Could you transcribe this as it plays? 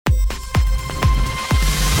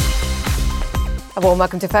A warm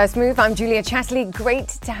welcome to First Move. I'm Julia Chatterley. Great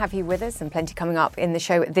to have you with us, and plenty coming up in the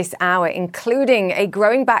show this hour, including a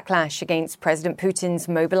growing backlash against President Putin's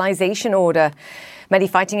mobilization order. Many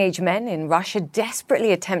fighting-age men in Russia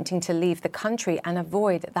desperately attempting to leave the country and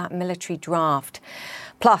avoid that military draft.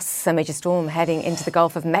 Plus, a major storm heading into the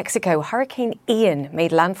Gulf of Mexico. Hurricane Ian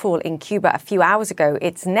made landfall in Cuba a few hours ago.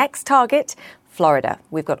 Its next target, Florida.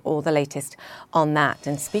 We've got all the latest on that.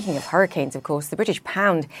 And speaking of hurricanes, of course, the British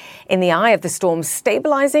pound in the eye of the storm,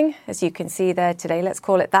 stabilising, as you can see there today, let's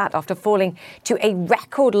call it that, after falling to a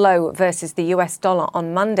record low versus the US dollar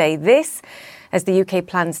on Monday. This as the UK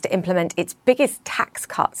plans to implement its biggest tax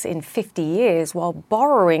cuts in 50 years while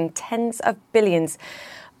borrowing tens of billions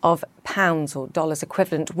of pounds or dollars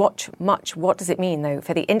equivalent. What does it mean, though,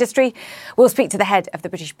 for the industry? We'll speak to the head of the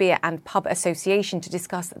British Beer and Pub Association to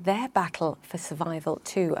discuss their battle for survival,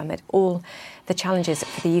 too, amid all the challenges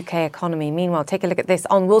for the UK economy. Meanwhile, take a look at this.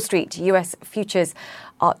 On Wall Street, US futures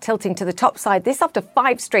are tilting to the top side. This after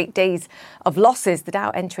 5 straight days of losses. The Dow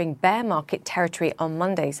entering bear market territory on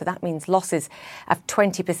Monday. So that means losses of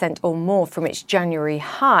 20% or more from its January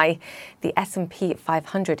high. The S&P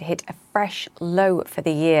 500 hit a fresh low for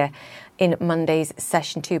the year in Monday's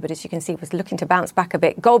session too, but as you can see, was looking to bounce back a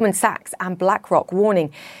bit. Goldman Sachs and BlackRock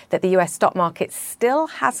warning that the US stock market still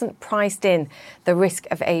hasn't priced in the risk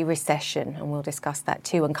of a recession, and we'll discuss that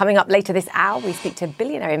too. And coming up later this hour, we speak to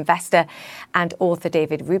billionaire investor and author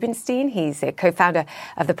David Rubenstein. He's a co-founder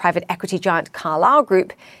of the private equity giant Carlyle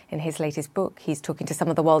Group. In his latest book, he's talking to some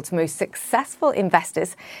of the world's most successful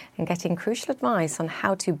investors and getting crucial advice on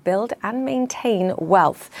how to build and maintain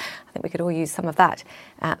wealth. I think we could all use some of that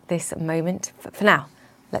at this moment. For now,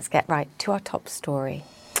 let's get right to our top story.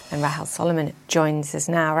 And Rahel Solomon joins us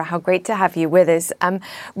now. Rahel, great to have you with us.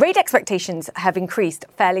 Rate expectations have increased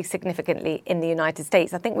fairly significantly in the United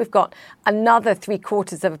States. I think we've got another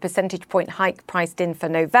 0.75 of a percentage point hike priced in for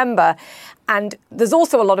November. And there's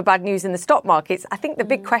also a lot of bad news in the stock markets. I think the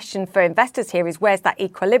big question for investors here is where's that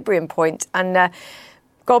equilibrium point? And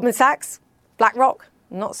Goldman Sachs, BlackRock,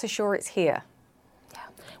 not so sure it's here.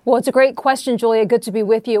 Well, it's a great question, Julia. Good to be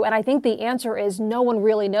with you. And I think the answer is no one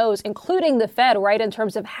really knows, including the Fed, right, in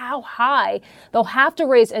terms of how high they'll have to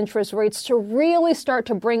raise interest rates to really start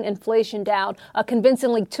to bring inflation down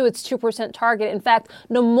convincingly to its 2% target. In fact,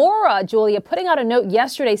 Nomura, Julia, putting out a note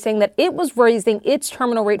yesterday saying that it was raising its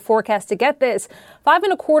terminal rate forecast to get this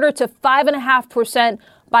 5.25% to 5.5%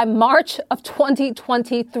 by March of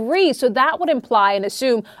 2023. So that would imply and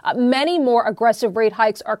assume many more aggressive rate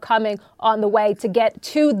hikes are coming on the way to get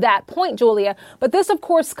to that point, Julia. But this, of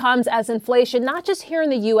course, comes as inflation, not just here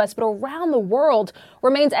in the U.S., but around the world,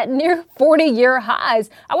 remains at near 40-year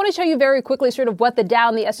highs. I want to show you very quickly sort of what the Dow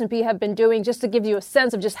and the S&P have been doing, just to give you a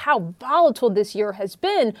sense of just how volatile this year has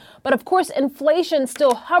been. But of course, inflation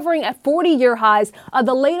still hovering at 40-year highs.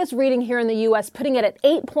 The latest reading here in the U.S. putting it at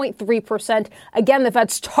 8.3%. Again, the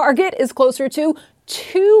Fed's target is closer to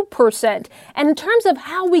 2%. And in terms of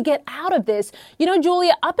how we get out of this, you know,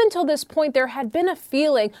 Julia, up until this point, there had been a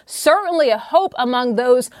feeling, certainly a hope among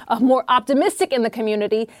those more optimistic in the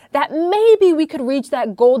community, that maybe we could reach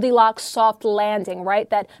that Goldilocks soft landing, right?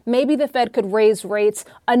 That maybe the Fed could raise rates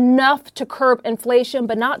enough to curb inflation,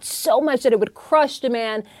 but not so much that it would crush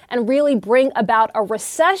demand and really bring about a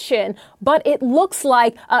recession. But it looks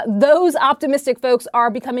like those optimistic folks are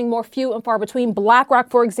becoming more few and far between. BlackRock,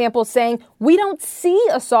 for example, saying we don't see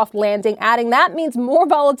a soft landing, adding that means more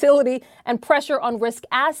volatility and pressure on risk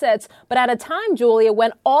assets. But at a time, Julia,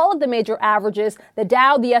 when all of the major averages, the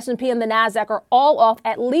Dow, the S&P, and the NASDAQ are all off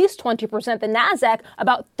at least 20%, the NASDAQ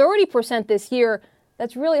about 30% this year,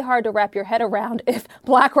 that's really hard to wrap your head around if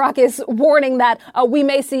BlackRock is warning that we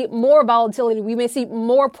may see more volatility, we may see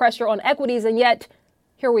more pressure on equities, and yet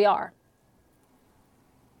here we are.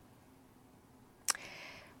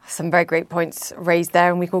 Some very great points raised there,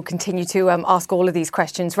 and we will continue to ask all of these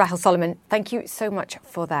questions. Rahel Solomon, thank you so much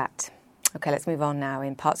for that. OK, let's move on now.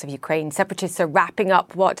 In parts of Ukraine, separatists are wrapping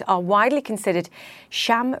up what are widely considered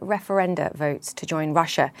sham referenda votes to join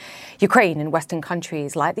Russia. Ukraine and Western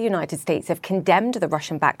countries like the United States have condemned the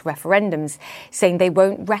Russian-backed referendums, saying they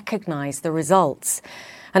won't recognise the results.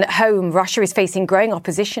 And at home, Russia is facing growing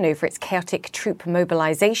opposition over its chaotic troop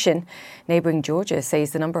mobilization. Neighbouring Georgia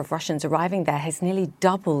says the number of Russians arriving there has nearly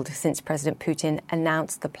doubled since President Putin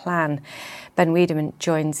announced the plan. Ben Wiedemann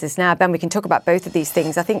joins us now. Ben, we can talk about both of these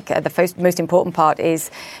things. I think the most important part is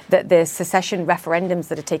that the secession referendums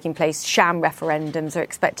that are taking place, sham referendums, are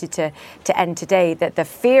expected to end today. That the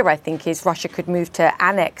fear, I think, is Russia could move to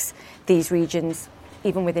annex these regions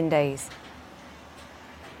even within days.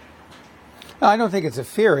 I don't think it's a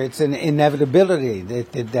fear. It's an inevitability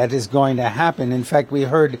that is going to happen. In fact, we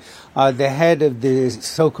heard the head of the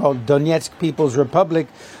so-called Donetsk People's Republic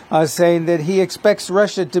saying that he expects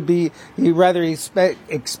Russia to be,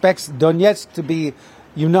 expects Donetsk to be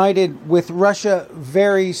united with Russia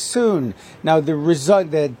very soon. Now, the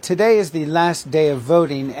result that today is the last day of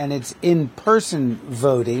voting, and it's in-person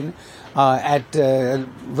voting at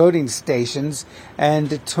voting stations,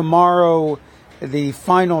 and tomorrow the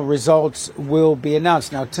final results will be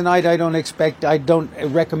announced. Now, tonight I don't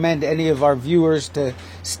recommend any of our viewers to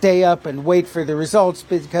stay up and wait for the results,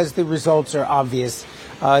 because the results are obvious.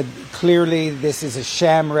 Clearly, this is a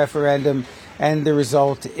sham referendum, and the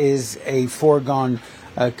result is a foregone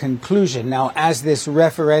conclusion. Now, as this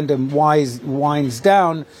referendum winds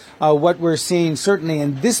down, what we're seeing certainly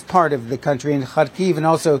in this part of the country, in Kharkiv and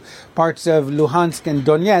also parts of Luhansk and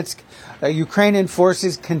Donetsk, Ukrainian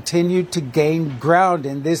forces continue to gain ground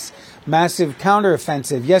in this massive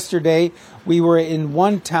counteroffensive. Yesterday, we were in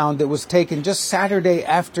one town that was taken just Saturday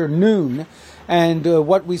afternoon, and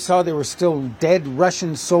what we saw, there were still dead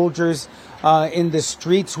Russian soldiers in the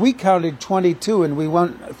streets. We counted 22, and we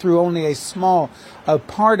went through only a small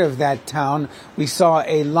part of that town. We saw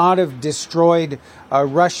a lot of destroyed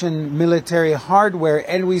Russian military hardware,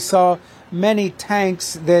 and we saw many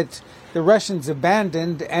tanks that the Russians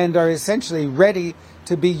abandoned and are essentially ready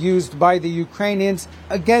to be used by the Ukrainians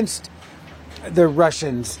against the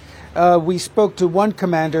Russians. We spoke to one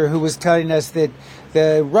commander who was telling us that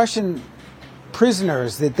the Russian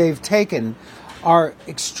prisoners that they've taken are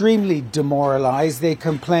extremely demoralized. They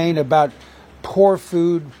complain about poor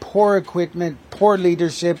food, poor equipment, poor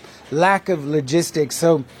leadership, lack of logistics.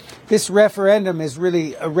 So this referendum is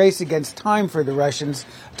really a race against time for the Russians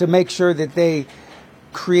to make sure that they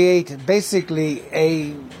create basically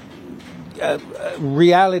a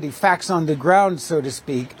reality, facts on the ground, so to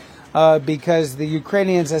speak, because the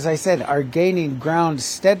Ukrainians, as I said, are gaining ground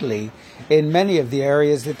steadily in many of the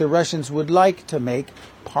areas that the Russians would like to make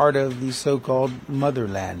part of the so-called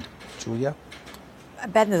motherland. Julia?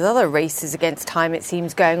 Ben, there's other races against time, it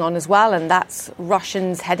seems, going on as well, and that's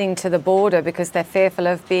Russians heading to the border because they're fearful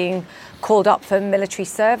of being called up for military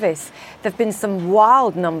service. There have been some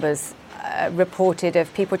wild numbers reported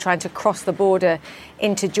of people trying to cross the border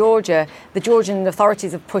into Georgia. The Georgian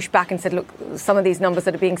authorities have pushed back and said, look, some of these numbers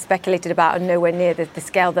that are being speculated about are nowhere near the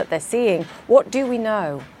scale that they're seeing. What do we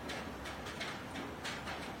know?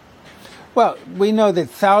 Well, we know that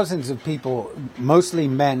thousands of people, mostly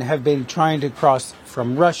men, have been trying to cross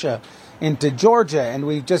from Russia into Georgia, and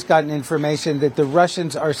we've just gotten information that the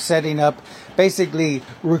Russians are setting up basically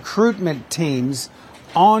recruitment teams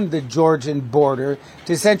on the Georgian border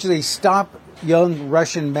to essentially stop young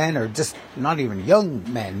Russian men, or just not even young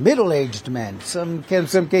men, middle-aged men, in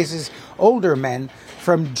some cases older men,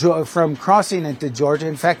 from crossing into Georgia.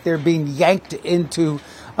 In fact, they're being yanked into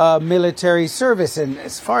military service. And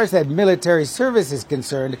as far as that military service is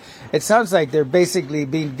concerned, it sounds like they're basically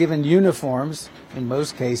being given uniforms in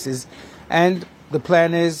most cases, and the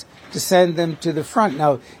plan is to send them to the front.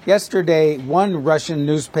 Now, yesterday, one Russian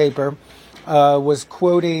newspaper was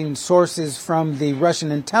quoting sources from the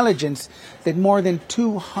Russian intelligence that more than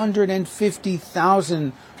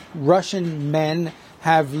 250,000 Russian men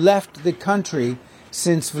have left the country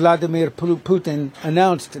since Vladimir Putin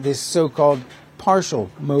announced this so-called partial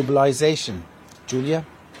mobilization. Julia?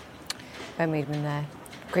 Ben Weidman there.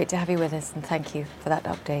 Great to have you with us, and thank you for that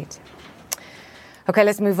update. OK,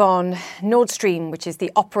 let's move on. Nord Stream, which is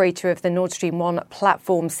the operator of the Nord Stream 1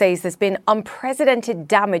 platform, says there's been unprecedented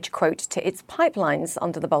damage, quote, to its pipelines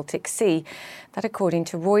under the Baltic Sea. That, according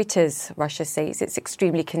to Reuters, Russia says it's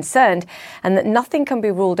extremely concerned and that nothing can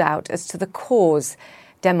be ruled out as to the cause.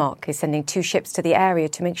 Denmark is sending 2 ships to the area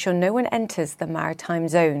to make sure no one enters the maritime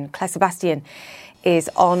zone. Claire Sebastian is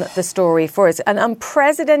on the story for us. An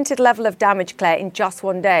unprecedented level of damage, Claire, in just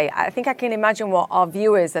one day. I think I can imagine what our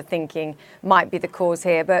viewers are thinking might be the cause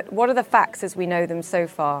here. But what are the facts as we know them so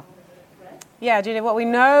far? Yeah, Julia, what we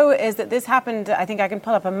know is that this happened, I think I can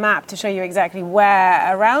pull up a map to show you exactly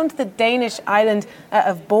where, around the Danish island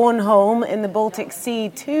of Bornholm in the Baltic Sea.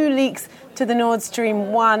 2 leaks to the Nord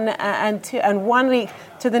Stream 1 and 1 leak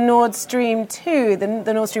to the Nord Stream 2.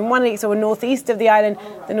 The Nord Stream 1 leaks are northeast of the island,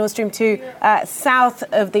 the Nord Stream 2 south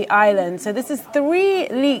of the island. So this is 3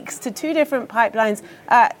 leaks to 2 different pipelines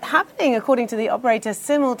happening, according to the operator,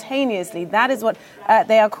 simultaneously. That is what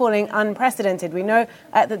they are calling unprecedented. We know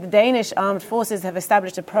that the Danish armed forces have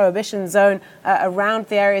established a prohibition zone around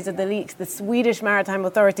the areas of the leaks. The Swedish Maritime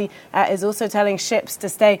Authority is also telling ships to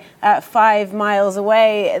stay 5 miles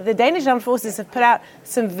away. The Danish armed armed forces have put out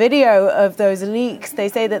some video of those leaks. They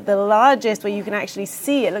say that the largest, where you can actually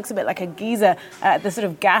see, it looks a bit like a geyser, the sort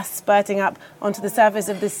of gas spurting up onto the surface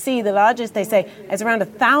of the sea. The largest, they say, is around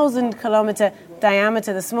 1,000-kilometer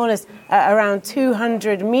diameter, the smallest around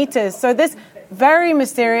 200 meters. So this very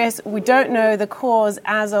mysterious. We don't know the cause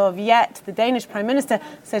as of yet. The Danish Prime Minister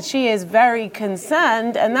said she is very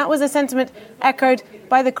concerned, and that was a sentiment echoed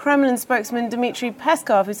by the Kremlin spokesman Dmitry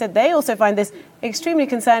Peskov, who said they also find this extremely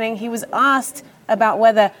concerning. He was asked about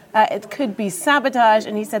whether it could be sabotage,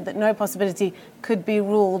 and he said that no possibility could be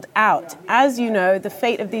ruled out. As you know, the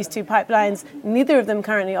fate of these two pipelines, neither of them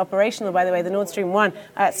currently operational, by the way. The Nord Stream 1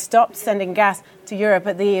 stopped sending gas to Europe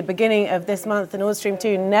at the beginning of this month. The Nord Stream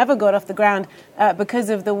 2 never got off the ground because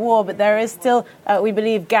of the war, but there is still, we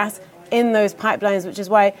believe, gas in those pipelines, which is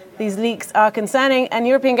why these leaks are concerning. And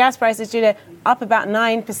European gas prices, Julia, up about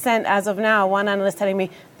 9% as of now. One analyst telling me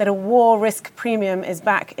that a war risk premium is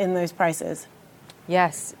back in those prices.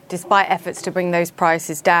 Yes, despite efforts to bring those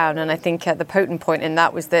prices down. And I think the potent point in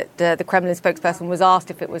that was that the Kremlin spokesperson was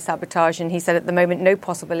asked if it was sabotage, and he said at the moment no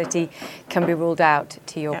possibility can be ruled out,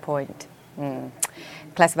 to your point.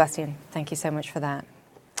 Claire Sebastian, thank you so much for that.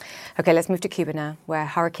 OK, let's move to Cuba now, where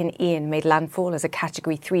Hurricane Ian made landfall as a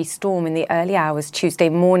Category 3 storm in the early hours Tuesday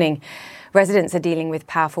morning. Residents are dealing with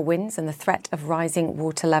powerful winds and the threat of rising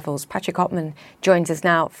water levels. Patrick Ottman joins us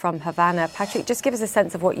now from Havana. Patrick, just give us a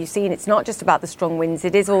sense of what you've seen. It's not just about the strong winds,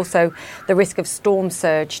 it is also the risk of storm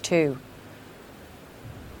surge too.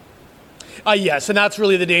 Yes, and that's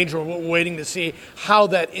really the danger. We're waiting to see how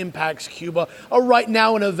that impacts Cuba. Right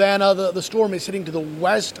now in Havana, the storm is hitting to the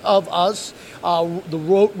west of us,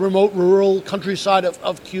 the remote rural countryside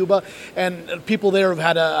of Cuba, and people there have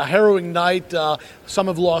had a harrowing night. Some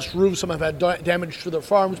have lost roofs, some have had damage to their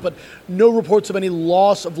farms, but no reports of any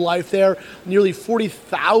loss of life there. Nearly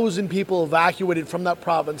 40,000 people evacuated from that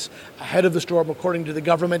province ahead of the storm, according to the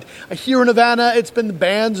government. Here in Havana, it's been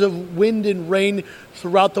bands of wind and rain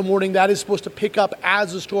throughout the morning. That is supposed to pick up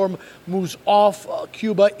as the storm moves off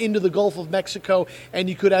Cuba into the Gulf of Mexico. And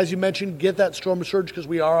you could, as you mentioned, get that storm surge because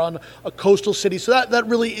we are on a coastal city. So that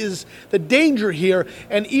really is the danger here.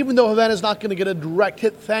 And even though Havana is not going to get a direct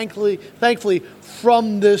hit, thankfully,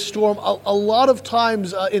 from this storm, a lot of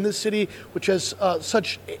times in this city, which has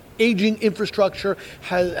such aging infrastructure,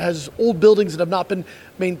 has old buildings that have not been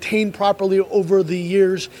maintained properly over the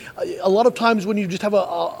years. A lot of times when you just have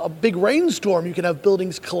a big rainstorm, you can have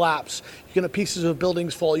buildings collapse. You can have pieces of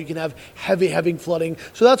buildings fall. You can have heavy flooding.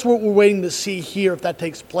 So that's what we're waiting to see here if that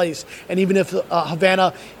takes place. And even if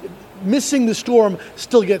Havana, missing the storm,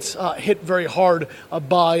 still gets hit very hard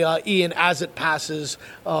by Ian as it passes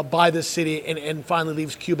by the city and finally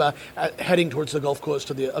leaves Cuba heading towards the Gulf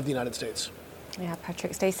Coast of the United States. Yeah,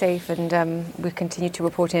 Patrick, stay safe, and we'll continue to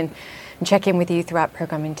report in and check in with you throughout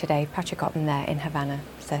programming today. Patrick Ottman there in Havana,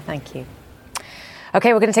 so thank you.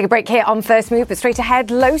 OK, we're going to take a break here on First Move, but straight ahead,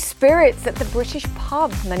 low spirits at the British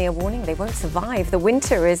pub. Many are warning they won't survive the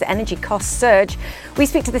winter as energy costs surge. We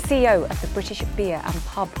speak to the CEO of the British Beer and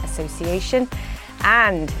Pub Association.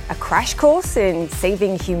 And a crash course in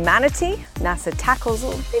saving humanity. NASA tackles,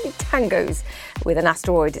 or maybe tangos, with an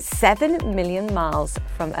asteroid 7 million miles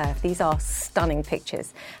from Earth. These are stunning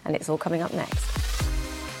pictures, and it's all coming up next.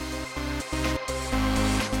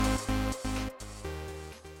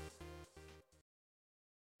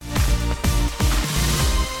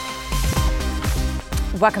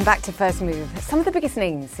 Welcome back to First Move. Some of the biggest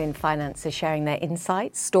names in finance are sharing their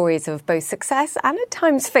insights, stories of both success and at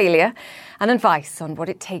times failure, and advice on what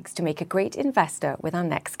it takes to make a great investor with our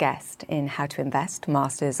next guest in How to Invest,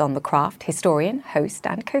 Masters on the Craft, historian, host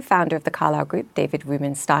and co-founder of the Carlyle Group, David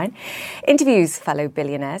Rubenstein. Interviews fellow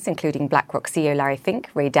billionaires, including BlackRock CEO Larry Fink,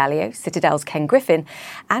 Ray Dalio, Citadel's Ken Griffin,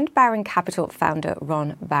 and Barron Capital founder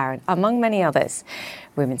Ron Barron, among many others.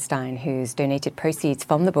 Rubenstein, who's donated proceeds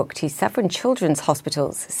from the book to several children's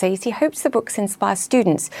hospitals, says he hopes the books inspire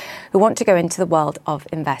students who want to go into the world of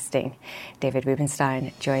investing. David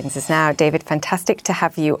Rubenstein joins us now. David, fantastic to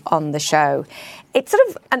have you on the show. It's sort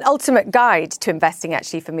of an ultimate guide to investing,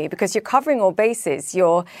 actually, for me, because you're covering all bases.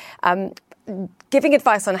 You're giving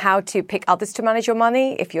advice on how to pick others to manage your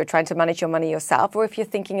money, if you're trying to manage your money yourself, or if you're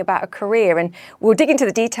thinking about a career. And we'll dig into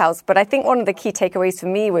the details, but I think one of the key takeaways for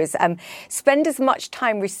me was spend as much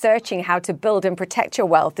time researching how to build and protect your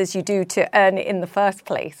wealth as you do to earn it in the first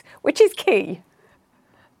place, which is key.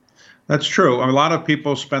 That's true. A lot of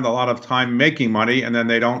people spend a lot of time making money, and then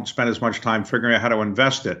they don't spend as much time figuring out how to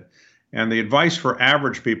invest it. And the advice for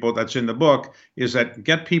average people that's in the book is that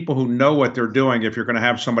get people who know what they're doing if you're going to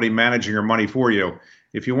have somebody managing your money for you.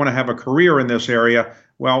 If you want to have a career in this area,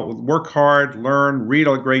 well, work hard, learn, read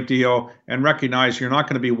a great deal, and recognize you're not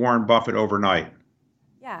going to be Warren Buffett overnight.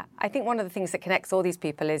 Yeah, I think one of the things that connects all these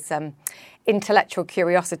people is intellectual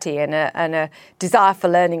curiosity and a desire for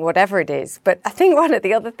learning, whatever it is. But I think one of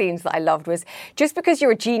the other themes that I loved was just because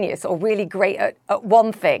you're a genius or really great at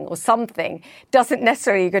one thing or something doesn't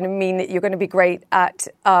necessarily going to mean that you're going to be great at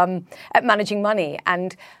managing money.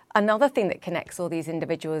 And another thing that connects all these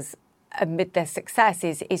individuals amid their success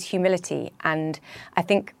is humility and I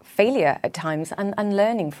think failure at times and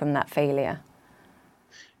learning from that failure.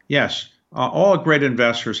 Yes. All great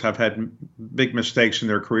investors have had big mistakes in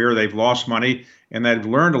their career. They've lost money and they've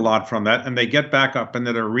learned a lot from that. And they get back up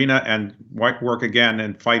into the arena and work again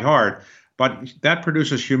and fight hard. But that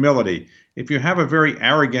produces humility. If you have a very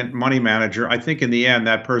arrogant money manager, I think in the end,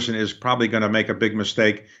 that person is probably going to make a big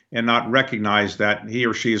mistake and not recognize that he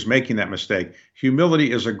or she is making that mistake.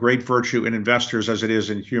 Humility is a great virtue in investors as it is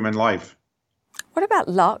in human life. What about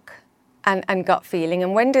luck? And gut feeling,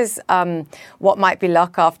 and when does what might be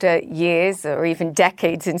luck after years or even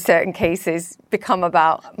decades in certain cases become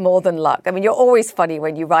about more than luck? I mean, you're always funny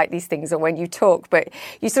when you write these things or when you talk, but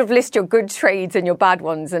you sort of list your good trades and your bad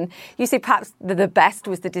ones, and you say perhaps the best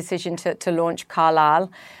was the decision to launch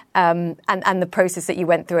Carlyle and the process that you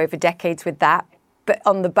went through over decades with that. But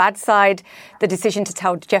on the bad side, the decision to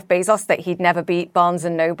tell Jeff Bezos that he'd never beat Barnes &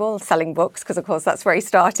 Noble selling books, because, of course, that's where he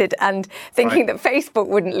started, and thinking that Facebook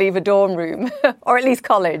wouldn't leave a dorm room, or at least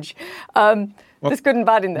college. There's good and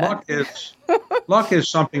bad in there. Luck is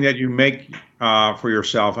something that you make for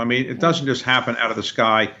yourself. I mean, it doesn't just happen out of the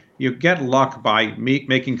sky. You get luck by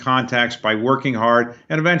making contacts, by working hard,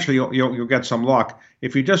 and eventually you'll get some luck.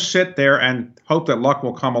 If you just sit there and hope that luck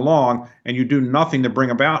will come along and you do nothing to bring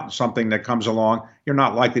about something that comes along, you're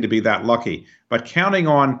not likely to be that lucky. But counting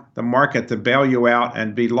on the market to bail you out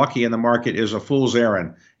and be lucky in the market is a fool's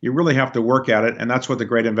errand. You really have to work at it, and that's what the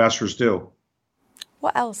great investors do.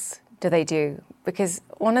 What else do they do? Because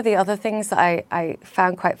one of the other things that I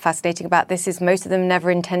found quite fascinating about this is most of them never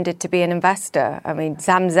intended to be an investor. I mean,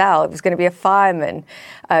 Sam Zell was going to be a fireman.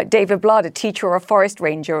 David Blood, a teacher or a forest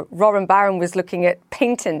ranger. Warren Barron was looking at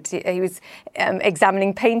patent. He was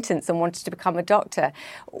examining patents and wanted to become a doctor.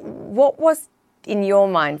 What was, in your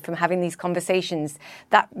mind, from having these conversations,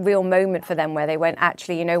 that real moment for them where they went,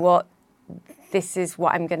 actually, you know what, this is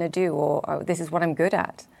what I'm going to do, or this is what I'm good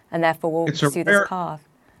at, and therefore we'll pursue this path?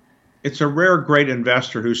 It's a rare great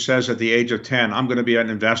investor who says at the age of 10, I'm going to be an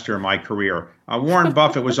investor in my career. Warren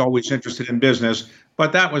Buffett was always interested in business,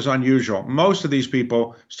 but that was unusual. Most of these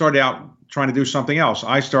people started out trying to do something else.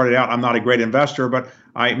 I started out, I'm not a great investor, but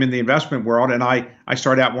I'm in the investment world, and I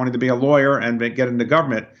started out wanting to be a lawyer and get into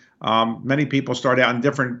government. Many people start out in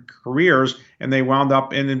different careers, and they wound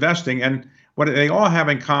up in investing. And what they all have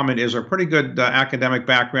in common is a pretty good academic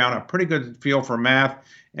background, a pretty good feel for math,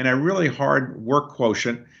 and a really hard work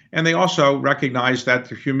quotient. And they also recognize that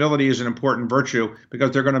humility is an important virtue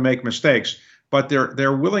because they're going to make mistakes. But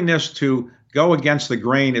their willingness to go against the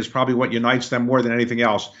grain is probably what unites them more than anything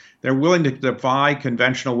else. They're willing to defy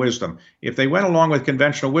conventional wisdom. If they went along with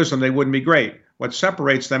conventional wisdom, they wouldn't be great. What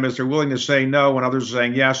separates them is they're willing to say no when others are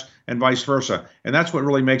saying yes, and vice versa. And that's what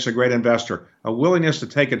really makes a great investor, a willingness to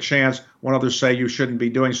take a chance when others say you shouldn't be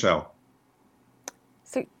doing so.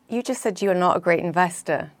 So you just said you are not a great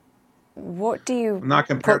investor. What do you... Not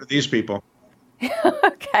compared to these people.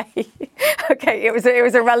 Okay. It was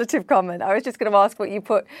a relative comment. I was just going to ask what you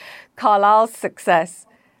put Carlyle's success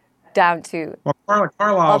down to. Well,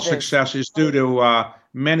 Carlyle's success is due to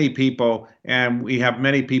many people, and we have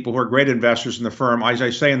many people who are great investors in the firm. As I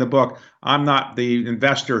say in the book, I'm not the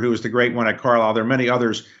investor who is the great one at Carlyle. There are many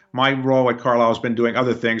others. My role at Carlyle has been doing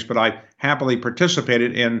other things, but I happily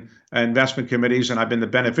participated in investment committees, and I've been the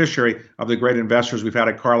beneficiary of the great investors we've had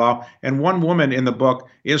at Carlyle. And one woman in the book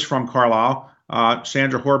is from Carlyle,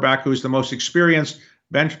 Sandra Horback, who's the most experienced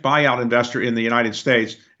bench buyout investor in the United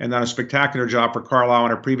States, and done a spectacular job for Carlyle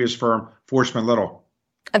and her previous firm, Forsman Little.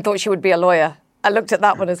 I thought she would be a lawyer. I looked at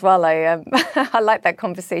that one as well. I liked that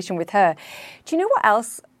conversation with her. Do you know what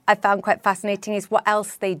else I found quite fascinating is what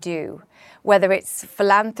else they do, whether it's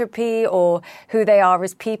philanthropy or who they are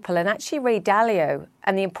as people. And actually Ray Dalio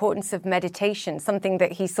and the importance of meditation, something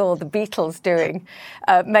that he saw the Beatles doing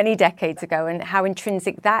many decades ago, and how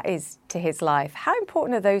intrinsic that is to his life. How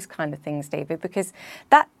important are those kind of things, David? Because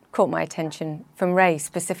that caught my attention from Ray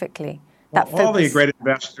specifically. Well,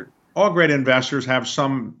 all great investors have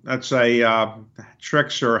some, let's say,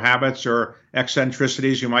 tricks or habits or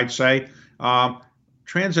eccentricities, you might say.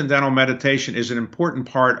 Transcendental meditation is an important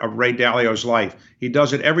part of Ray Dalio's life. He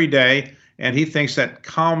does it every day, And he thinks that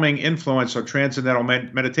calming influence of transcendental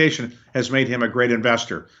meditation has made him a great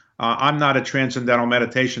investor. I'm not a transcendental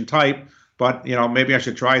meditation type, but maybe I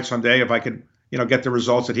should try it someday. If I could, get the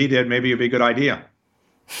results that he did, maybe it'd be a good idea.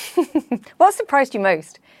 What surprised you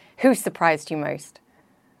most? Who surprised you most?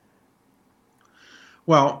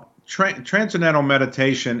 Well, transcendental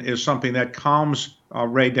meditation is something that calms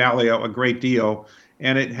Ray Dalio a great deal,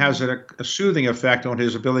 and it has a soothing effect on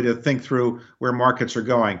his ability to think through where markets are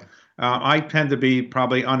going. I tend to be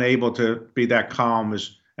probably unable to be that calm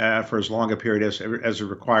for as long a period as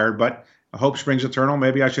required, but hope springs eternal.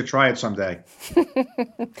 Maybe I should try it someday.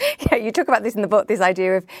 Yeah, you talk about this in the book, this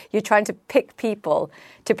idea of you're trying to pick people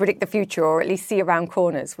to predict the future or at least see around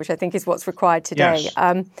corners, which I think is what's required today.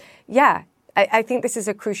 Yes. I think this is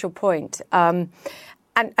a crucial point. And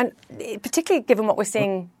particularly given what we're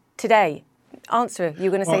seeing today. Answer,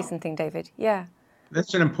 you're going to say something, David. Yeah.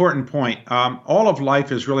 That's an important point. All of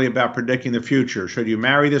life is really about predicting the future. Should you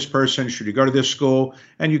marry this person? Should you go to this school?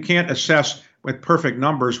 And you can't assess with perfect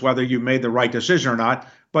numbers whether you made the right decision or not,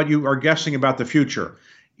 but you are guessing about the future.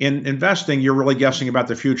 In investing, you're really guessing about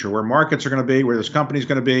the future, where markets are going to be, where this company is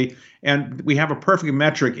going to be. And we have a perfect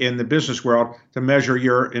metric in the business world to measure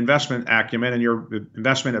your investment acumen and your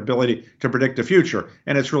investment ability to predict the future.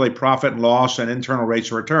 And it's really profit and loss and internal rates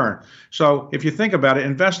of return. So if you think about it,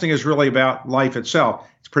 investing is really about life itself.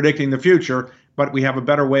 It's predicting the future, but we have a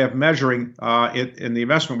better way of measuring it in the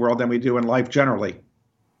investment world than we do in life generally.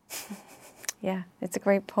 Yeah, it's a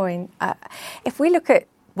great point. If we look at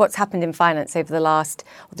what's happened in finance over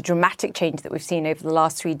the dramatic change that we've seen over the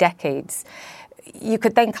last 3 decades, you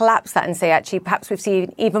could then collapse that and say, actually, perhaps we've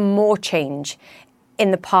seen even more change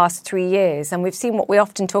in the past 3 years. And we've seen what we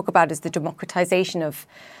often talk about as the democratization of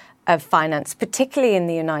finance, particularly in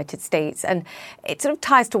the United States. And it sort of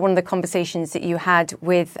ties to one of the conversations that you had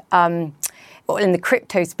with in the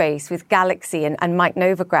crypto space with Galaxy and Mike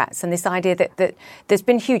Novogratz, and this idea that there's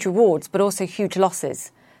been huge rewards, but also huge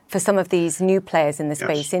losses for some of these new players in the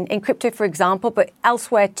space, in crypto, for example, but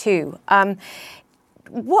elsewhere too.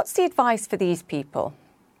 What's the advice for these people?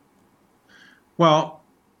 Well,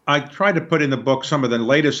 I try to put in the book some of the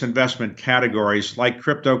latest investment categories like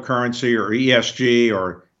cryptocurrency or ESG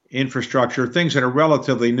or infrastructure, things that are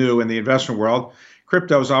relatively new in the investment world.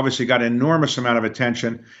 Crypto's obviously got an enormous amount of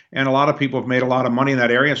attention, and a lot of people have made a lot of money in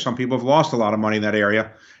that area. Some people have lost a lot of money in that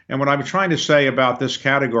area. And what I'm trying to say about this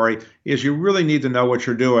category is you really need to know what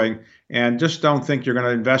you're doing, and just don't think you're going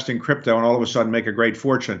to invest in crypto and all of a sudden make a great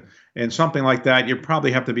fortune. And something like that, you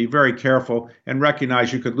probably have to be very careful and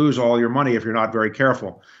recognize you could lose all your money if you're not very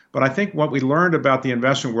careful. But I think what we learned about the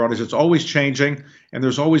investment world is it's always changing, and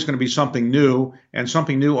there's always going to be something new, and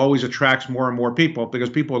something new always attracts more and more people because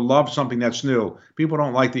people love something that's new. People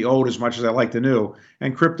don't like the old as much as they like the new,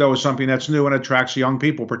 and crypto is something that's new and attracts young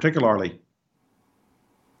people particularly.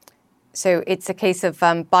 So it's a case of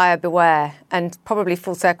buyer beware, and probably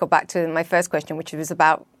full circle back to my first question, which was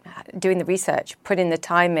about doing the research, putting the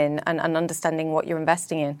time in and understanding what you're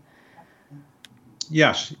investing in.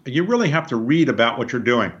 Yes, you really have to read about what you're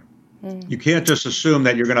doing. You can't just assume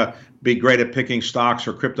that you're going to be great at picking stocks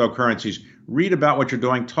or cryptocurrencies. Read about what you're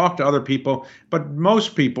doing, talk to other people. But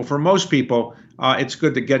for most people, it's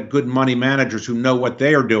good to get good money managers who know what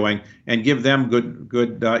they are doing and give them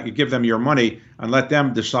give them your money and let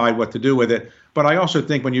them decide what to do with it. But I also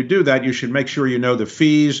think when you do that, you should make sure you know the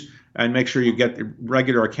fees and make sure you get the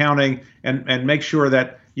regular accounting and make sure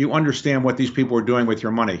that you understand what these people are doing with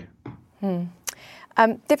your money.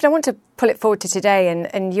 David, I want to pull it forward to today,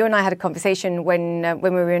 and you and I had a conversation when we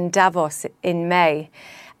were in Davos in May.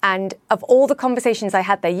 And of all the conversations I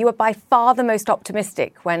had there, you were by far the most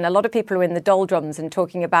optimistic when a lot of people are in the doldrums and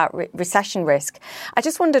talking about recession risk. I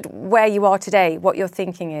just wondered where you are today, what your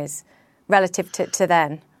thinking is relative to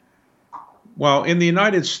then. Well, in the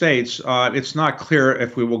United States, it's not clear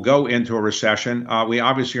if we will go into a recession. We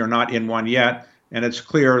obviously are not in one yet. And it's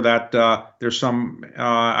clear that there's some,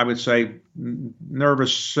 I would say,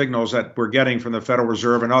 nervous signals that we're getting from the Federal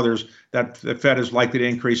Reserve and others that the Fed is likely to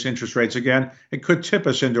increase interest rates again. It could tip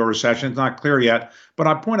us into a recession. It's not clear yet. But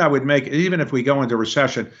a point I would make, even if we go into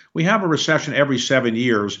recession, we have a recession every 7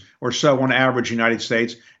 years or so on average in the United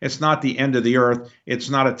States. It's not the end of the earth. It's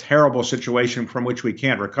not a terrible situation from which we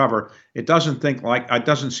can't recover. It doesn't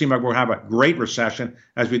seem like we'll have a great recession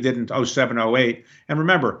as we did in 07, 08. And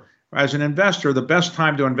remember, as an investor, the best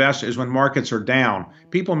time to invest is when markets are down.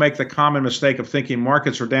 People make the common mistake of thinking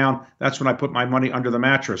markets are down, that's when I put my money under the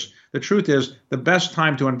mattress. The truth is, the best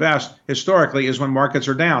time to invest historically is when markets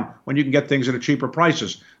are down, when you can get things at cheaper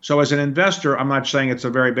prices. So as an investor, I'm not saying it's a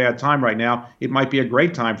very bad time right now. It might be a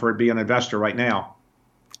great time for it to be an investor right now.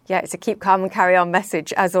 Yeah, it's a keep calm and carry on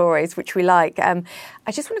message, as always, which we like. I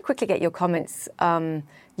just want to quickly get your comments.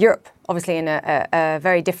 Europe, obviously, in a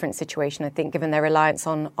very different situation, I think, given their reliance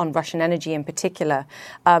on Russian energy in particular.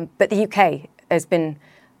 But the UK has been,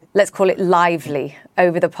 let's call it, lively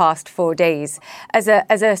over the past 4 days. As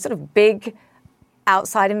a sort of big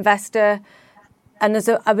outside investor and as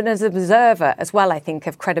an observer as well, I think,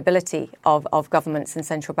 of credibility of governments and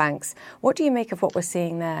central banks, what do you make of what we're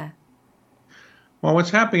seeing there? Well,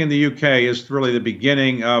 what's happening in the UK is really the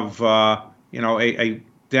beginning of a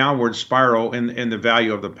downward spiral in the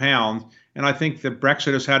value of the pound. And I think that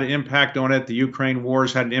Brexit has had an impact on it. The Ukraine war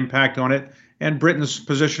has had an impact on it. And Britain's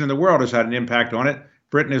position in the world has had an impact on it.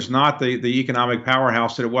 Britain is not the economic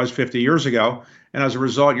powerhouse that it was 50 years ago. And as a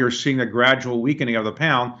result, you're seeing a gradual weakening of the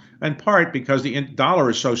pound, in part because the dollar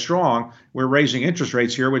is so strong. We're raising interest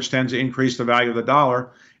rates here, which tends to increase the value of the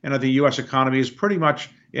dollar. And the U.S. economy is pretty much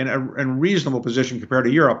in a reasonable position compared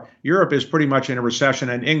to Europe. Europe is pretty much in a recession,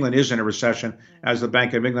 and England is in a recession, as the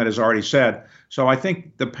Bank of England has already said. So I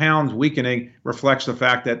think the pound weakening reflects the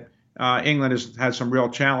fact that England has had some real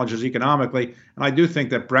challenges economically. And I do think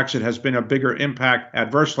that Brexit has been a bigger impact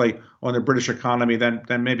adversely on the British economy than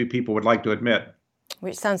maybe people would like to admit.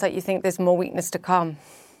 Which sounds like you think there's more weakness to come.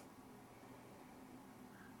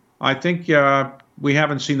 I think we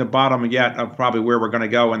haven't seen the bottom yet of probably where we're going to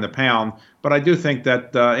go in the pound. But I do think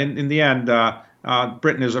that in the end,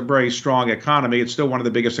 Britain is a very strong economy. It's still one of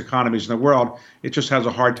the biggest economies in the world. It just has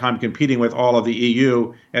a hard time competing with all of the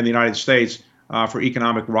EU and the United States for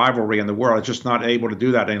economic rivalry in the world. It's just not able to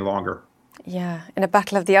do that any longer. Yeah, in a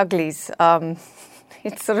battle of the uglies.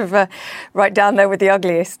 It's sort of right down there with the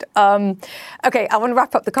ugliest. Okay, I want to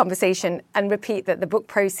wrap up the conversation and repeat that the book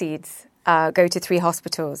proceeds go to 3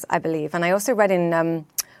 hospitals, I believe. And I also read in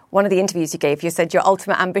one of the interviews you gave, you said your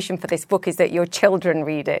ultimate ambition for this book is that your children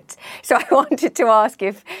read it. So I wanted to ask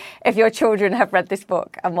if your children have read this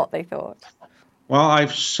book and what they thought. Well,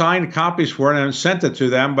 I've signed copies for it and sent it to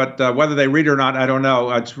them, but whether they read it or not, I don't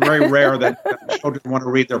know. It's very rare that children want to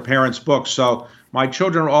read their parents' books. So my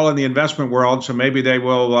children are all in the investment world, so maybe they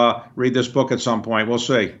will read this book at some point. We'll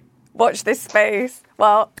see. Watch this space.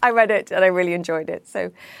 Well, I read it and I really enjoyed it.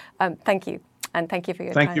 So thank you. And thank you for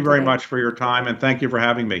your time. Thank you very much for your time, and thank you for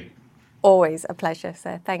having me. Always a pleasure,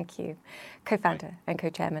 sir. Thank you. Co-founder and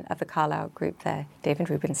co-chairman of the Carlyle Group there, David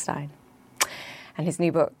Rubenstein. And his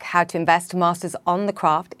new book, How to Invest Masters on the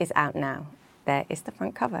Craft, is out now. There is the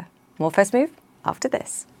front cover. More First Move after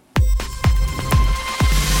this.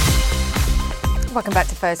 Welcome back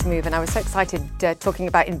to First Move. And I was so excited talking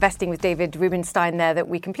about investing with David Rubenstein there that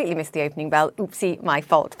we completely missed the opening bell. Oopsie, my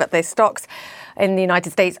fault. But the stocks in the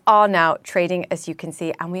United States are now trading, as you can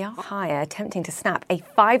see, and we are higher, attempting to snap a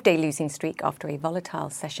 5-day losing streak after a volatile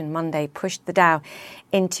session Monday pushed the Dow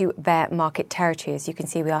into bear market territory. As you can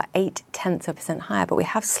see, we are 0.8% higher, but we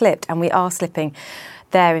have slipped, and we are slipping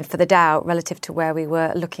there for the Dow relative to where we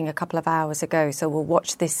were looking a couple of hours ago. So we'll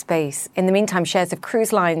watch this space. In the meantime, shares of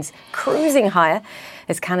cruise lines cruising higher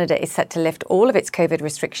as Canada is set to lift all of its COVID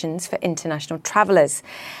restrictions for international travellers.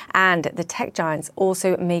 And the tech giants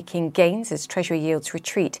also making gains as Treasury yields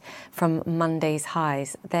retreat from Monday's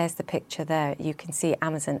highs. There's the picture there. You can see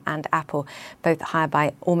Amazon and Apple both higher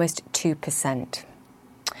by almost 2%.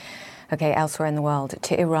 Okay, elsewhere in the world,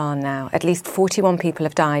 to Iran now. At least 41 people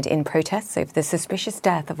have died in protests over the suspicious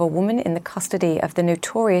death of a woman in the custody of the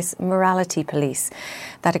notorious morality police.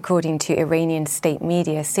 That, according to Iranian state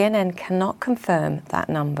media, CNN cannot confirm that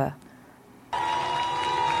number.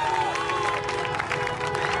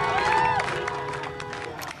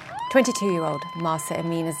 22-year-old Mahsa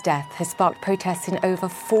Amina's death has sparked protests in over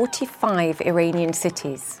 45 Iranian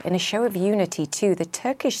cities. In a show of unity, too, the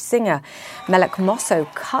Turkish singer Melek Mosso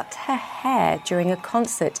cut her hair during a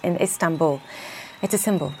concert in Istanbul. It's a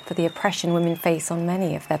symbol for the oppression women face on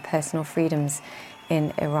many of their personal freedoms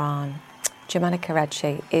in Iran. Jemana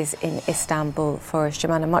Karachi is in Istanbul for us.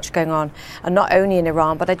 Jemana, much going on, and not only in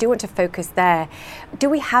Iran, but I do want to focus there. Do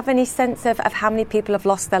we have any sense of how many people have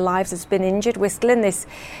lost their lives, has been injured? We're still in this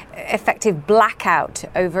effective blackout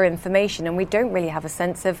over information, and we don't really have a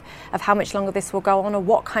sense of how much longer this will go on or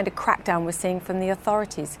what kind of crackdown we're seeing from the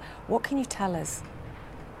authorities. What can you tell us?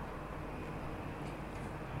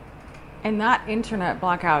 And that internet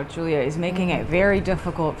blackout, Julia, is making it very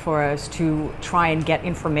difficult for us to try and get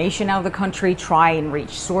information out of the country, try and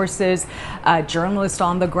reach sources, journalists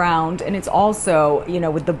on the ground. And it's also, you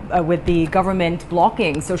know, with the government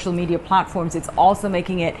blocking social media platforms, it's also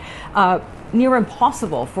making it near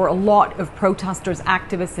impossible for a lot of protesters,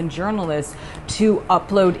 activists and journalists to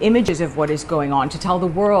upload images of what is going on, to tell the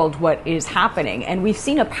world what is happening. And we've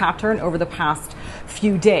seen a pattern over the past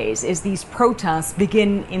few days is these protests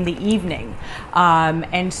begin in the evening.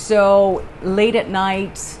 And so late at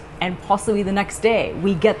night and possibly the next day,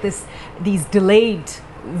 we get these delayed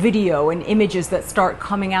video and images that start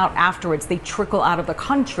coming out afterwards. They trickle out of the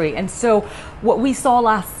country. And so what we saw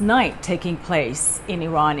last night taking place in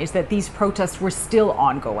Iran is that these protests were still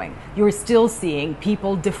ongoing. You were still seeing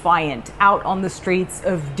people defiant out on the streets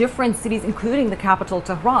of different cities, including the capital,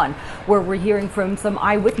 Tehran, where we're hearing from some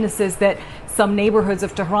eyewitnesses that some neighborhoods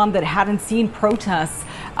of Tehran that hadn't seen protests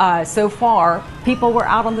so far, people were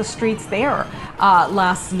out on the streets there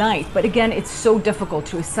last night. But again, it's so difficult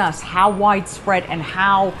to assess how widespread and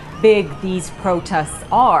how big these protests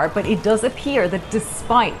are. But it does appear that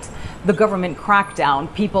despite the government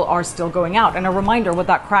crackdown, people are still going out. And a reminder what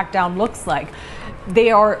that crackdown looks like.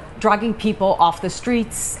 They are dragging people off the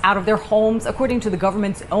streets, out of their homes. According to the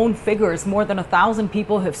government's own figures, more than 1,000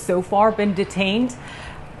 people have so far been detained.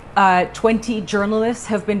 20 journalists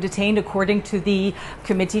have been detained, according to the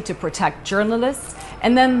Committee to Protect Journalists.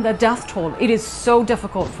 And then the death toll. It is so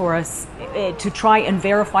difficult for us to try and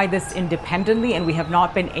verify this independently, and we have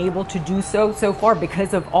not been able to do so far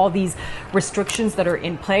because of all these restrictions that are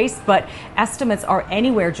in place. But estimates are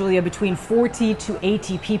anywhere, Julia, between 40 to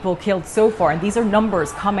 80 people killed so far. And these are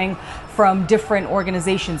numbers coming from different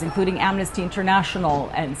organizations, including Amnesty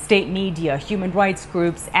International and state media, human rights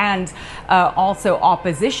groups, and also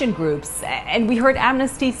opposition groups. And we heard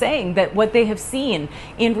Amnesty saying that what they have seen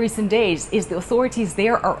in recent days is the authorities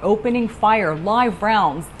there are opening fire, live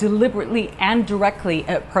rounds, deliberately and directly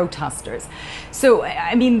at protesters. So,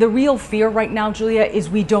 I mean, the real fear right now, Julia, is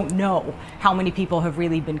we don't know how many people have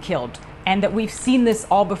really been killed. And that we've seen this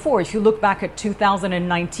all before. If you look back at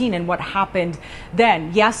 2019 and what happened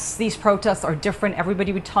then, yes, these protests are different.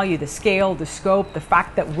 Everybody would tell you the scale, the scope, the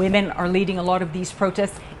fact that women are leading a lot of these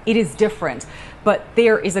protests, it is different. But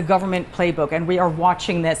there is a government playbook, and we are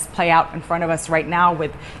watching this play out in front of us right now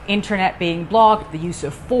with internet being blocked, the use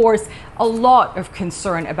of force, a lot of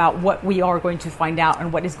concern about what we are going to find out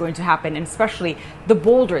and what is going to happen, and especially the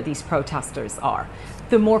bolder these protesters are.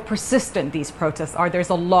 The more persistent these protests are, there's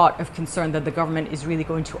a lot of concern that the government is really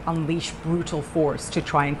going to unleash brutal force to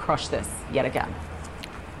try and crush this yet again.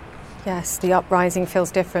 Yes, the uprising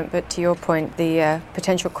feels different, but to your point, the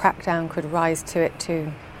potential crackdown could rise to it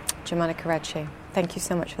too. Jemana Karachi, thank you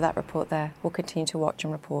so much for that report there. We'll continue to watch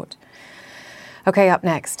and report. OK, up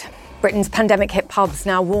next, Britain's pandemic-hit pubs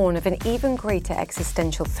now warn of an even greater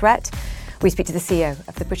existential threat. We speak to the CEO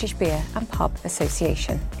of the British Beer and Pub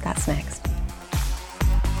Association. That's next.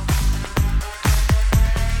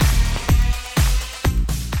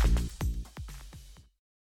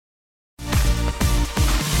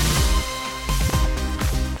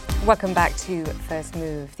 Welcome back to First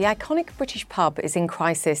Move. The iconic British pub is in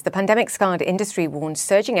crisis. The pandemic-scarred industry warns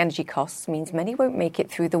surging energy costs means many won't make it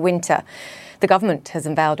through the winter. The government has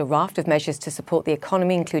unveiled a raft of measures to support the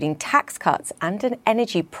economy, including tax cuts and an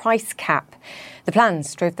energy price cap. The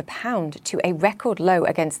plans drove the pound to a record low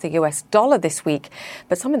against the US dollar this week,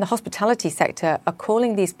 but some in the hospitality sector are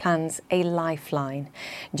calling these plans a lifeline.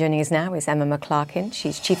 Joining us now is Emma McClarkin.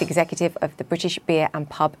 She's Chief Executive of the British Beer and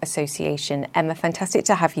Pub Association. Emma, fantastic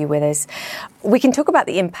to have you with us. We can talk about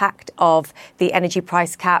the impact of the energy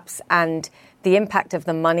price caps and the impact of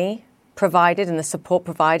the money provided and the support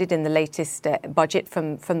provided in the latest budget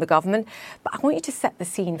from the government. But I want you to set the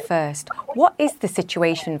scene first. What is the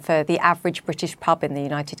situation for the average British pub in the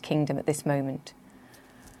United Kingdom at this moment?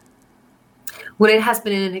 Well, it has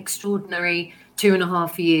been an extraordinary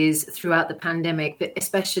 2.5 years throughout the pandemic, but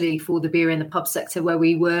especially for the beer and the pub sector, where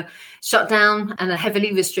we were shut down and are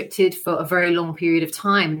heavily restricted for a very long period of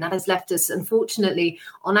time. And that has left us, unfortunately,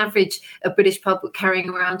 on average, a British pub carrying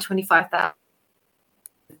around 25,000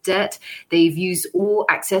 debt. They've used all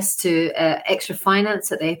access to extra finance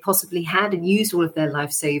that they possibly had and used all of their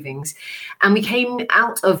life savings. And we came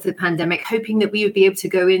out of the pandemic hoping that we would be able to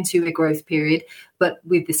go into a growth period. But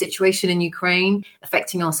with the situation in Ukraine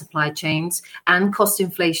affecting our supply chains and cost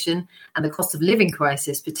inflation and the cost of living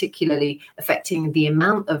crisis, particularly affecting the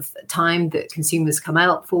amount of time that consumers come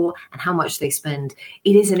out for and how much they spend,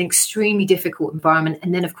 it is an extremely difficult environment.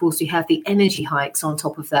 And then, of course, we have the energy hikes on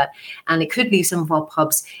top of that. And it could leave some of our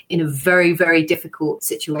pubs in a very, very difficult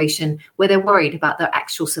situation where they're worried about their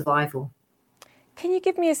actual survival. Can you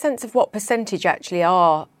give me a sense of what percentage actually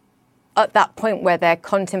are at that point where they're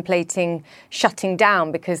contemplating shutting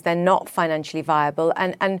down because they're not financially viable,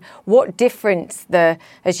 and what difference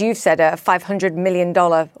as you've said, a $500 million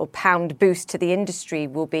or pound boost to the industry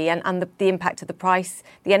will be, and the impact of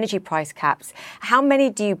the energy price caps? How many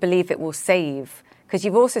do you believe it will save? Because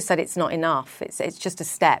you've also said it's not enough. It's just a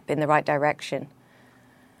step in the right direction.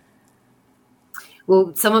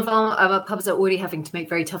 Well, some of our pubs are already having to make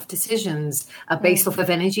very tough decisions based off of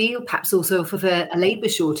energy, or perhaps also off of a labour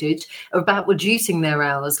shortage, about reducing their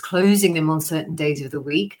hours, closing them on certain days of the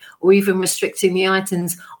week, or even restricting the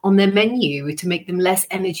items on their menu to make them less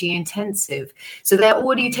energy intensive. So they're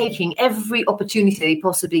already taking every opportunity they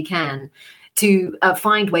possibly can to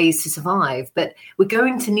find ways to survive. But we're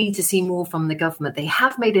going to need to see more from the government. They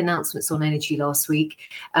have made announcements on energy last week,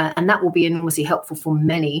 and that will be enormously helpful for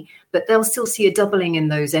many, but they'll still see a doubling in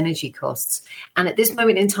those energy costs. And at this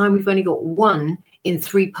moment in time, we've only got 1 in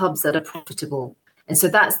 3 pubs that are profitable. And so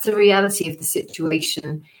that's the reality of the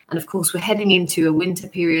situation. And of course, we're heading into a winter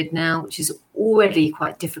period now, which is already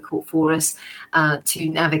quite difficult for us to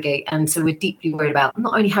navigate. And so we're deeply worried about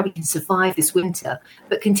not only how we can survive this winter,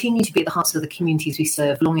 but continue to be at the hearts of the communities we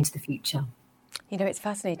serve long into the future. You know, it's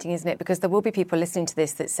fascinating, isn't it? Because there will be people listening to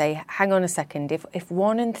this that say, hang on a second, if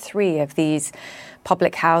 1 in 3 of these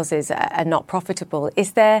public houses are not profitable,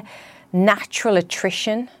 is there natural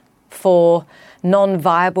attrition for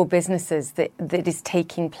non-viable businesses that is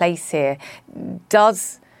taking place here?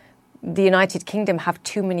 Does the United Kingdom have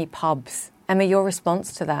too many pubs? Emma, your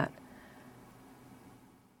response to that?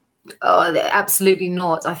 Oh, absolutely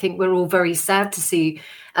not. I think we're all very sad to see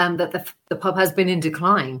that the pub has been in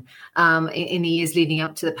decline in the years leading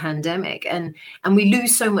up to the pandemic. And we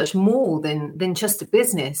lose so much more than just a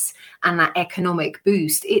business and that economic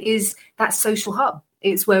boost. It is that social hub.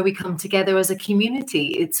 It's where we come together as a community.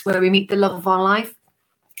 It's where we meet the love of our life.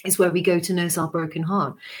 It's where we go to nurse our broken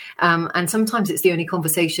heart. And sometimes it's the only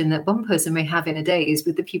conversation that one person may have in a day is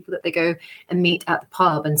with the people that they go and meet at the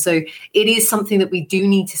pub. And so it is something that we do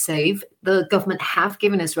need to save. The government have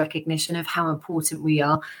given us recognition of how important we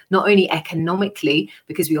are, not only economically,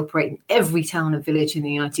 because we operate in every town and village in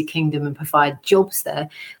the United Kingdom and provide jobs there,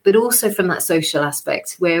 but also from that social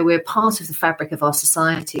aspect where we're part of the fabric of our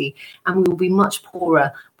society and we will be much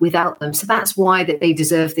poorer without them. So that's why that they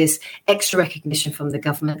deserve this extra recognition from the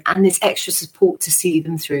government and this extra support to see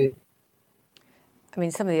them through. I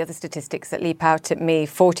mean, some of the other statistics that leap out at me,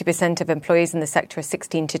 40% of employees in the sector are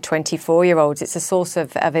 16 to 24-year-olds. It's a source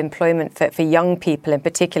of employment for young people in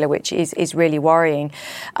particular, which is really worrying.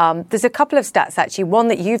 There's a couple of stats, actually. One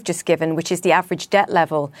that you've just given, which is the average debt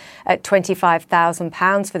level at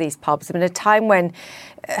 £25,000 for these pubs. I mean, at a time when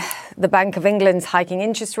the Bank of England's hiking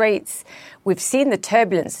interest rates, we've seen the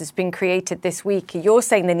turbulence that's been created this week. You're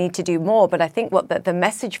saying they need to do more, but I think what the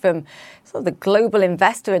message from sort of the global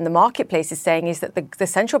investor in the marketplace is saying is that the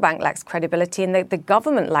central bank lacks credibility and the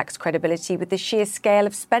government lacks credibility with the sheer scale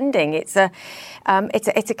of spending. It's a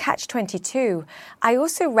catch-22. I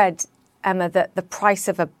also read, Emma, that the price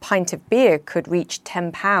of a pint of beer could reach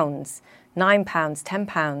 £10. £9,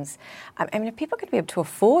 £10. I mean, are people going to be able to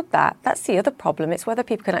afford that? That's the other problem. It's whether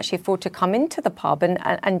people can actually afford to come into the pub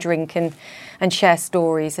and drink and share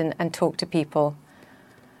stories and talk to people.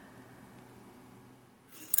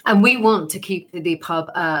 And we want to keep the pub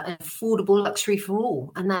an affordable luxury for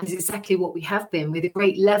all. And that is exactly what we have been, with a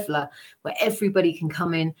great leveller where everybody can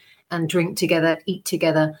come in and drink together, eat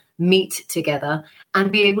together, meet together,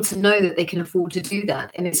 and be able to know that they can afford to do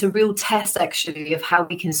that. And it's a real test, actually, of how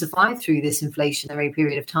we can survive through this inflationary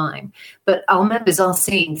period of time. But our members are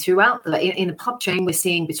seeing throughout in the pub chain, we're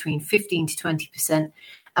seeing between 15 to 20%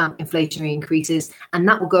 inflationary increases, and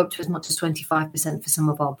that will go up to as much as 25% for some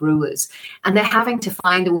of our brewers. And they're having to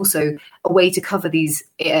find also a way to cover these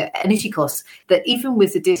energy costs that, even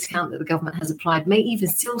with the discount that the government has applied, may even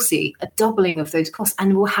still see a doubling of those costs,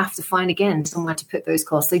 and will have to find again somewhere to put those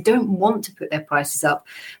costs. They don't want to put their prices up,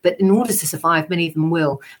 but in order to survive, many of them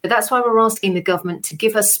will. But that's why we're asking the government to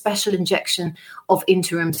give us special injection of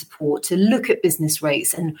interim support, to look at business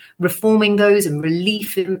rates and reforming those and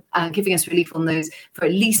giving us relief on those for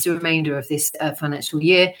at least the remainder of this financial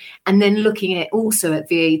year, and then looking at also at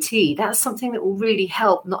VAT. That's something that will really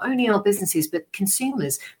help not only our businesses but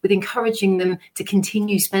consumers, with encouraging them to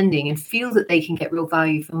continue spending and feel that they can get real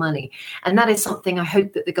value for money. And that is something I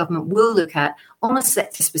hope that the government will look at on a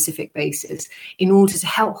sector-specific basis in order to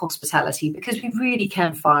help hospitality, because we really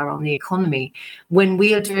can fire on the economy. When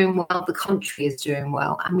we are doing well, the country is doing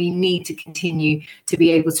well, and we need to continue to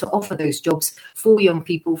be able to offer those jobs for young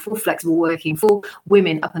people, for flexible working, for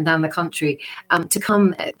women up and down the country, to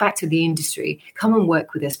come back to the industry, come and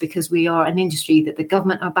work with us, because we are an industry that the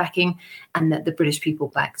government are backing and that the British people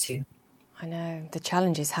back too. I know. The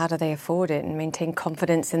challenge is, how do they afford it and maintain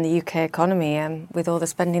confidence in the UK economy with all the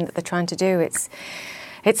spending that they're trying to do?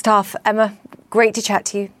 It's tough. Emma, great to chat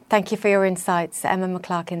to you. Thank you for your insights. Emma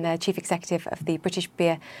McClarkin there, Chief Executive of the British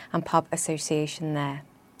Beer and Pub Association there.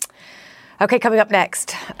 OK, coming up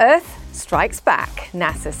next, Earth strikes back.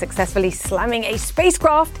 NASA successfully slamming a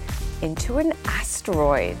spacecraft into an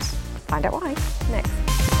asteroid. Find out why next.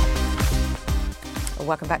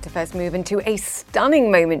 Welcome back to First Move, and to a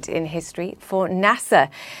stunning moment in history for NASA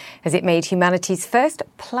as it made humanity's first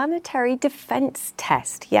planetary defense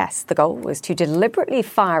test. Yes, the goal was to deliberately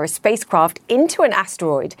fire a spacecraft into an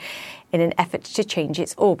asteroid in an effort to change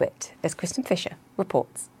its orbit, as Kristen Fisher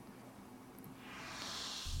reports.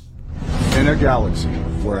 In a galaxy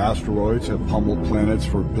where asteroids have pummeled planets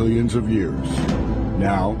for billions of years,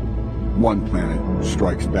 now one planet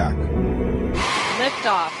strikes back.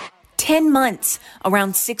 Liftoff. 10 months,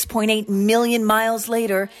 around 6.8 million miles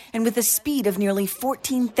later, and with a speed of nearly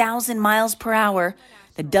 14,000 miles per hour,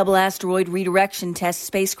 the Double Asteroid Redirection Test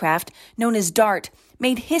spacecraft, known as DART,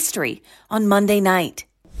 made history on Monday night.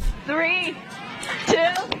 3, 2,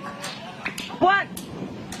 1.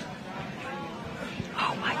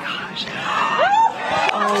 Oh my gosh.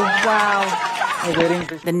 Oh, wow.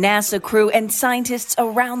 The NASA crew and scientists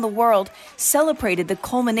around the world celebrated the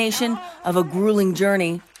culmination of a grueling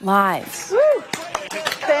journey live. Woo!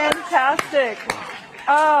 Fantastic.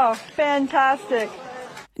 Oh, fantastic.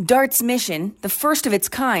 DART's mission, the first of its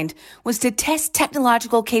kind, was to test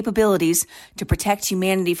technological capabilities to protect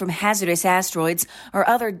humanity from hazardous asteroids or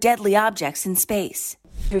other deadly objects in space.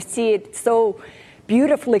 To see it so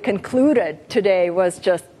beautifully concluded today was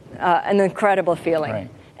just an incredible feeling. Right.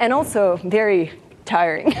 And also very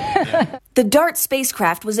tiring. The DART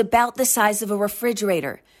spacecraft was about the size of a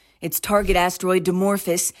refrigerator. Its target asteroid,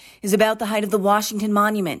 Dimorphos, is about the height of the Washington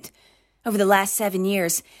Monument. Over the last 7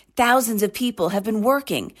 years, thousands of people have been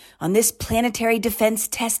working on this planetary defense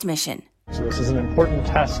test mission. So this is an important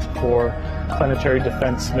test for planetary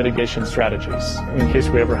defense mitigation strategies in case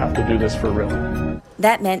we ever have to do this for real.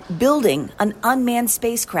 That meant building an unmanned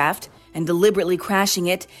spacecraft and deliberately crashing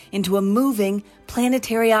it into a moving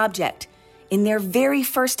planetary object in their very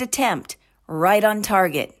first attempt, right on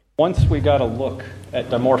target. Once we got a look at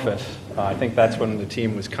Dimorphos, I think that's when the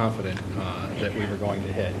team was confident that we were going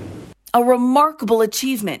to hit. A remarkable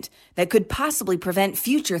achievement that could possibly prevent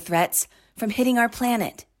future threats from hitting our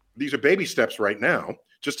planet. These are baby steps right now,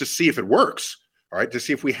 just to see if it works, all right, to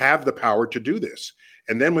see if we have the power to do this.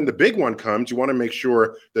 And then when the big one comes, you want to make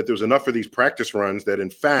sure that there's enough of these practice runs that, in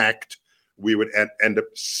fact, we would end up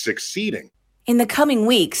succeeding. In the coming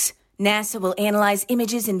weeks, NASA will analyze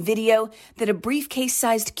images and video that a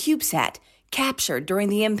briefcase-sized CubeSat captured during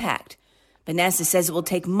the impact. But NASA says it will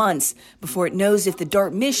take months before it knows if the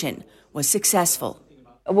DART mission was successful.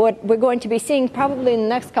 What we're going to be seeing probably in the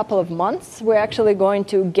next couple of months, we're actually going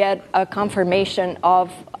to get a confirmation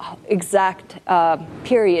of exact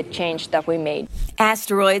period change that we made.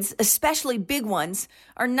 Asteroids, especially big ones,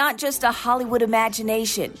 are not just a Hollywood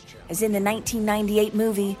imagination, as in the 1998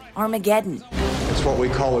 movie Armageddon. It's what we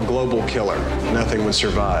call a global killer. Nothing would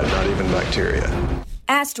survive, not even bacteria.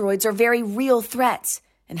 Asteroids are very real threats,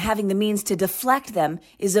 and having the means to deflect them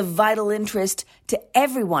is of vital interest to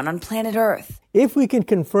everyone on planet Earth. If we can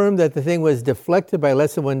confirm that the thing was deflected by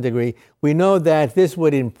less than 1 degree, we know that this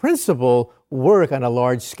would, in principle, work on a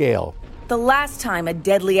large scale. The last time a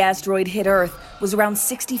deadly asteroid hit Earth was around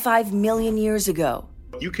 65 million years ago.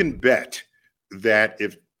 You can bet that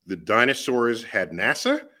if the dinosaurs had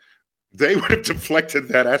NASA, they would have deflected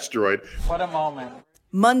that asteroid. What a moment.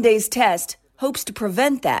 Monday's test hopes to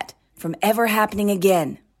prevent that from ever happening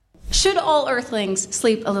again. Should all Earthlings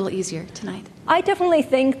sleep a little easier tonight? I definitely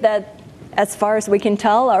think that, as far as we can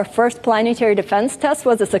tell, our first planetary defense test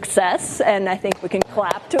was a success, and I think we can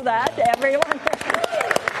clap to that, everyone.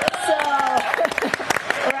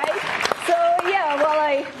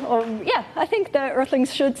 I think the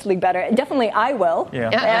Earthlings should sleep better. Definitely I will. Yeah.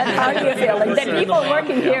 And how do you feel? Like the people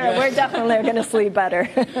working here, we're definitely going to sleep better.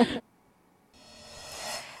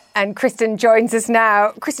 And Kristen joins us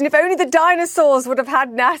now. Kristen, if only the dinosaurs would have had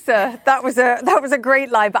NASA. That was a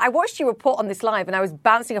great live. But I watched you report on this live, and I was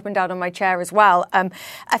bouncing up and down on my chair as well.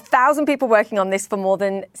 1,000 people working on this for more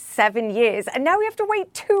than 7 years, and now we have to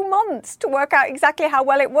wait 2 months to work out exactly how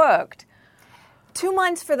well it worked. 2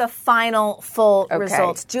 months for the final full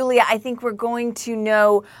results. Julia, I think we're going to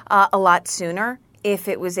know a lot sooner if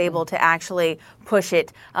it was able to actually push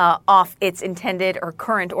it off its intended or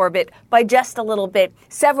current orbit by just a little bit.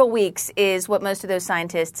 Several weeks is what most of those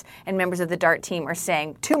scientists and members of the DART team are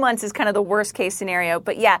saying. 2 months is kind of the worst case scenario.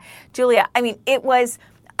 But yeah, Julia, I mean,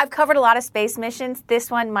 I've covered a lot of space missions.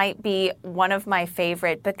 This one might be one of my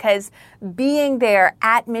favorite because being there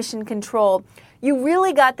at mission control, you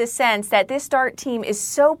really got the sense that this DART team is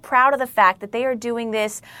so proud of the fact that they are doing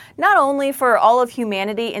this not only for all of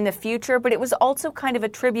humanity in the future, but it was also kind of a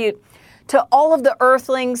tribute to all of the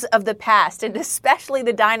Earthlings of the past, and especially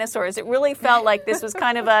the dinosaurs. It really felt like this was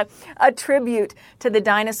kind of a tribute to the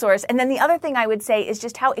dinosaurs. And then the other thing I would say is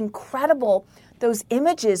just how incredible those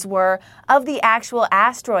images were of the actual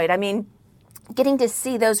asteroid. I mean, getting to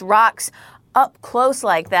see those rocks up close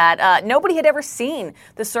like that. Nobody had ever seen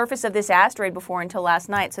the surface of this asteroid before until last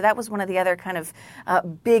night. So that was one of the other kind of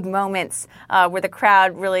big moments where the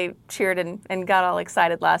crowd really cheered and got all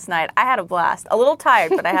excited last night. I had a blast. A little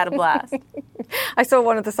tired, but I had a blast. I saw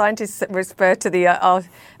one of the scientists refer to the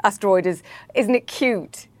asteroid as, isn't it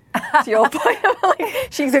cute? To your point, like,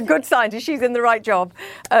 she's a good scientist. She's in the right job.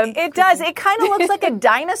 It does. It kind of looks like a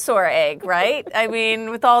dinosaur egg, right? I mean,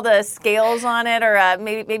 with all the scales on it, or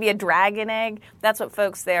maybe a dragon egg. That's what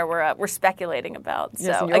folks there were speculating about.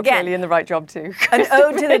 Yes, so and you're again, clearly in the right job too. An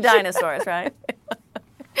ode to the dinosaurs, right?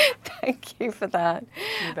 Thank you for that.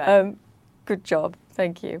 You bet. Good job.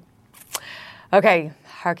 Thank you. Okay.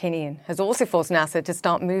 Hurricane Ian has also forced NASA to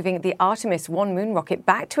start moving the Artemis 1 moon rocket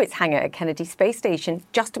back to its hangar at Kennedy Space Station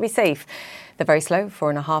just to be safe. The very slow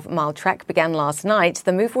 4.5-mile trek began last night.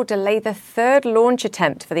 The move will delay the third launch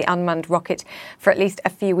attempt for the unmanned rocket for at least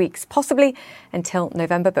a few weeks, possibly until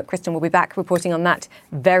November. But Kristen will be back reporting on that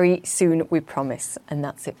very soon, we promise. And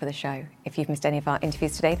that's it for the show. If you've missed any of our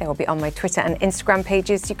interviews today, they will be on my Twitter and Instagram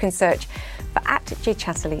pages. You can search for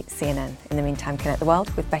 @JChatterley CNN. In the meantime, Connect the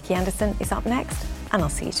World with Becky Anderson is up next. And I'll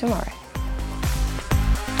see you tomorrow.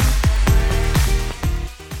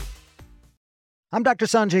 I'm Dr.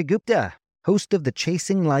 Sanjay Gupta, host of the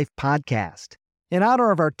Chasing Life podcast. In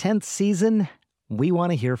honor of our 10th season, we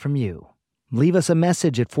want to hear from you. Leave us a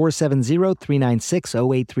message at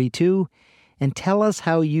 470-396-0832 and tell us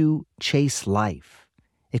how you chase life.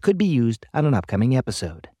 It could be used on an upcoming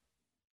episode.